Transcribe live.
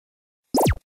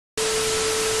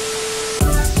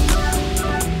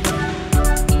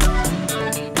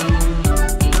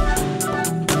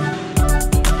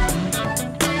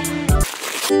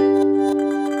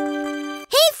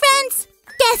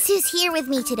with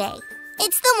me today.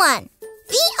 It's the one,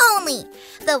 the only,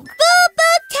 the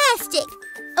Robotastic.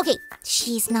 Okay,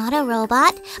 she's not a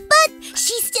robot, but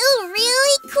she's still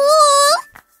really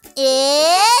cool.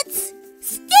 It's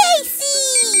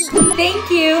Stacy! Thank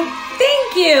you.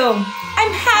 Thank you.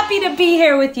 I'm happy to be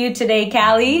here with you today,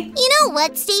 Callie. You know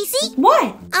what, Stacy?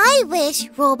 What? I wish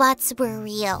robots were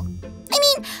real. I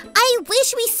mean, I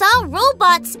wish we saw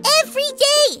robots every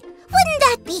day. Wouldn't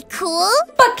that be cool?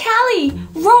 But Callie,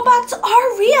 robots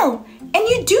are real, and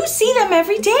you do see them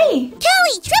every day.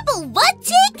 Callie, triple what,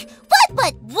 Tick?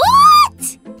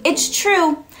 What? It's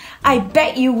true. I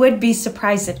bet you would be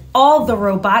surprised at all the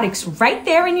robotics right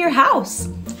there in your house.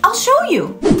 I'll show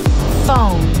you.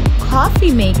 Phone,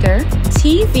 coffee maker,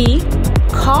 TV,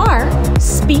 car,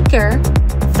 speaker,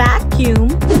 vacuum.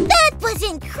 That was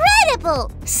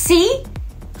incredible! See?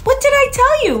 What did I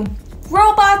tell you?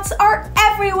 Robots are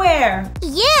everywhere.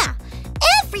 Yeah,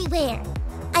 everywhere.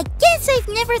 I guess I've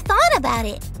never thought about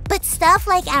it. But stuff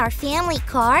like our family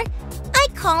car, I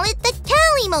call it the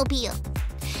Callie-mobile.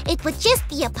 It would just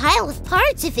be a pile of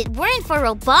parts if it weren't for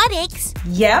robotics.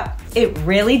 Yep, it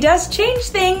really does change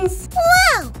things.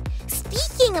 Wow!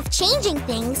 Speaking of changing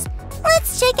things,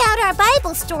 let's check out our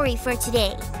Bible story for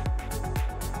today.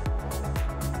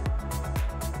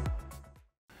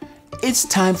 It's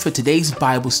time for today's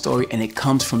Bible story, and it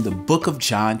comes from the book of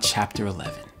John, chapter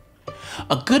 11.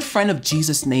 A good friend of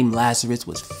Jesus named Lazarus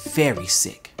was very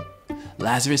sick.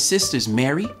 Lazarus' sisters,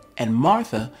 Mary and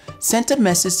Martha, sent a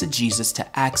message to Jesus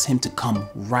to ask him to come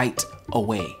right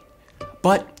away.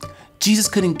 But Jesus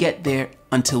couldn't get there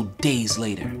until days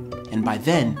later, and by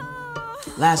then,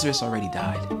 Lazarus already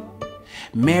died.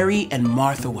 Mary and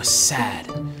Martha were sad.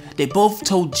 They both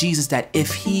told Jesus that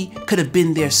if he could have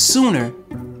been there sooner,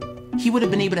 he would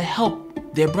have been able to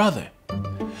help their brother.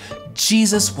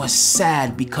 Jesus was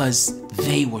sad because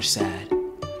they were sad,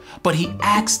 but he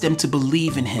asked them to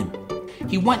believe in him.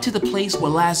 He went to the place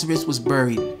where Lazarus was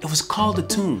buried. It was called the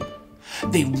tomb.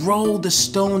 They rolled the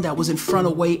stone that was in front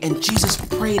away, and Jesus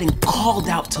prayed and called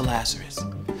out to Lazarus,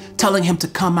 telling him to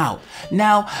come out.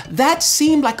 Now, that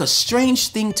seemed like a strange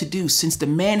thing to do since the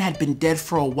man had been dead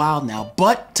for a while now,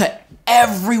 but to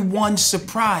everyone's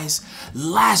surprise,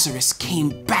 Lazarus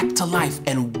came back to life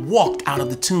and walked out of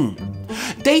the tomb.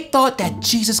 They thought that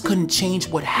Jesus couldn't change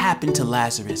what happened to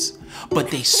Lazarus,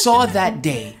 but they saw that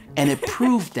day, and it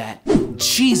proved that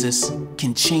Jesus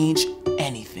can change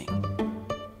anything.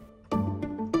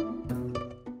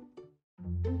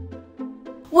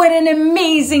 What an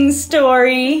amazing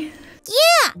story.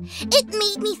 Yeah, it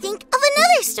made me think of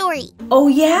another story. Oh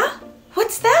yeah?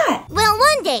 What's that? Well,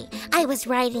 one day, I was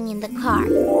riding in the car,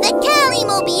 the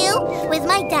Callie-mobile, with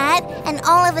my dad, and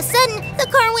all of a sudden, the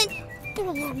car went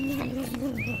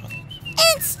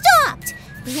and stopped.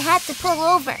 We had to pull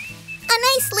over. A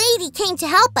nice lady came to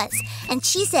help us, and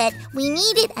she said we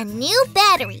needed a new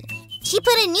battery. She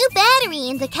put a new battery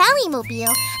in the Callie-mobile,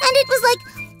 and it was like,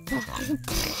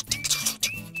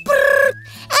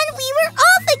 and we were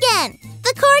off again.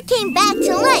 The car came back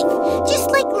to life, just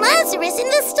like Lazarus in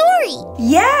the story.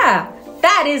 Yeah,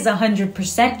 that is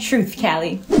 100% truth,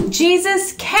 Callie.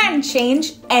 Jesus can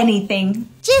change anything.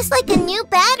 Just like a new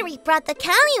battery brought the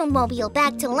Callie-mobile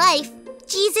back to life,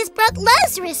 Jesus brought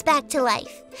Lazarus back to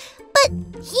life. But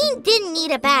he didn't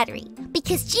need a battery,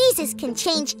 because Jesus can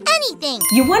change anything.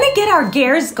 You want to get our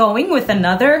gears going with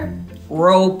another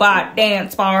robot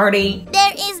dance party?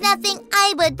 There is nothing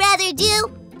I would rather do.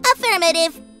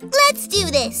 Affirmative. Let's do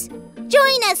this.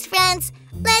 Join us, friends.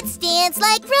 Let's dance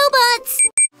like robots.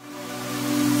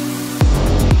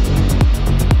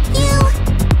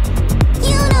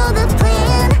 You know the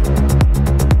plan.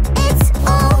 It's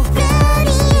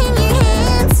already in your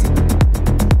hands.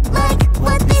 Like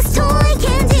what this toy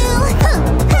can do.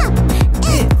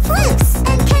 It flips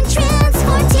and can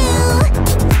transform too.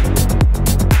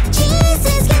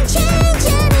 Jesus can change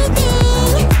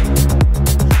anything.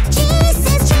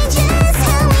 Jesus changes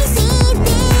how we see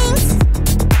things.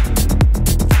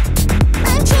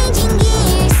 I'm changing gears.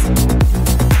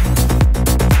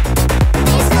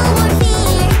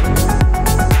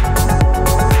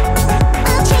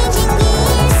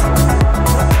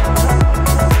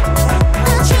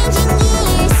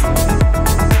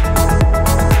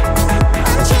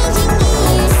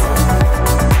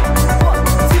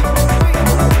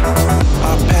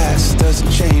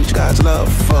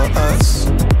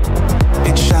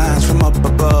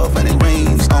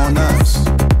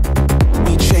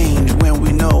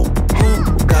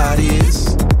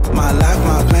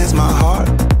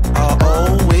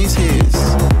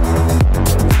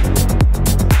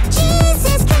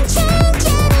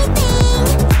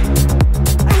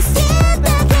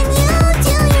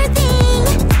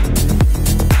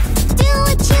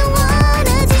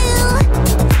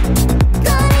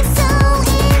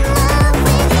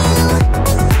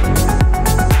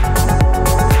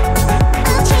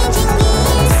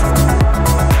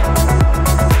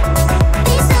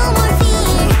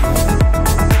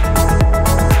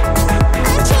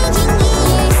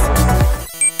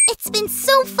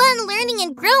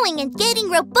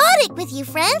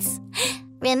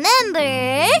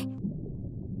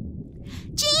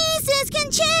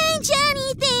 doesn't change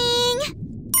anything.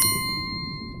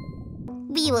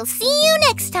 We will see you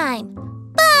next time.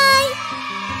 Bye!